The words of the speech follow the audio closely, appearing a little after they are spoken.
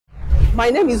My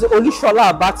name is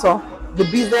Olushola Abatan, the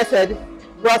business head,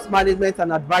 wealth management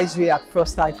and advisory at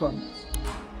First Icon.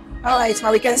 All right,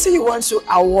 now we can see you want to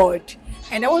award,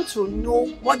 and I want to know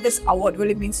what this award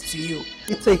really means to you.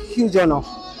 It's a huge honor,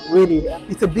 really.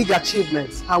 It's a big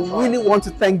achievement. I really want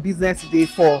to thank Business Day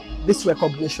for this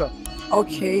recognition.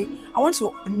 Okay, I want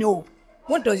to know,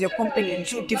 what does your company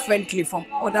do differently from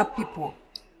other people?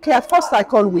 Okay, at First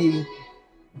Icon, we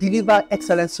deliver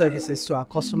excellent services to our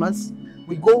customers.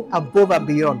 We go above and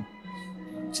beyond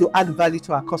to add value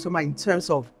to our customer in terms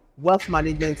of wealth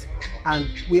management, and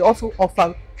we also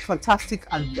offer fantastic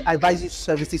advisory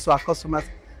services to our customers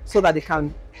so that they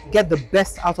can get the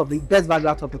best value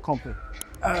out of the company.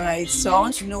 All right, so I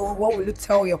want to know, what will you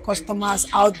tell your customers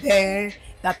out there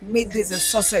that made this a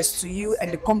success to you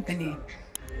and the company?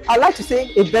 I'd like to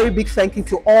say a very big thank you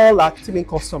to all our teaming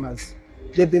customers.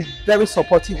 They've been very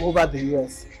supportive over the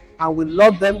years, and we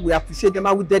love them, we appreciate them,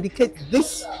 and we dedicate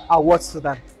this awards to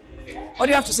them. What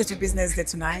do you have to say to Business Day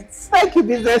tonight? Thank you,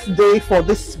 Business Day, for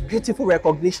this beautiful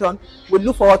recognition. We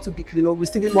look forward to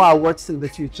receiving more awards in the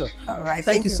future. All right,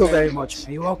 Thank you so very much.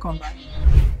 You're welcome.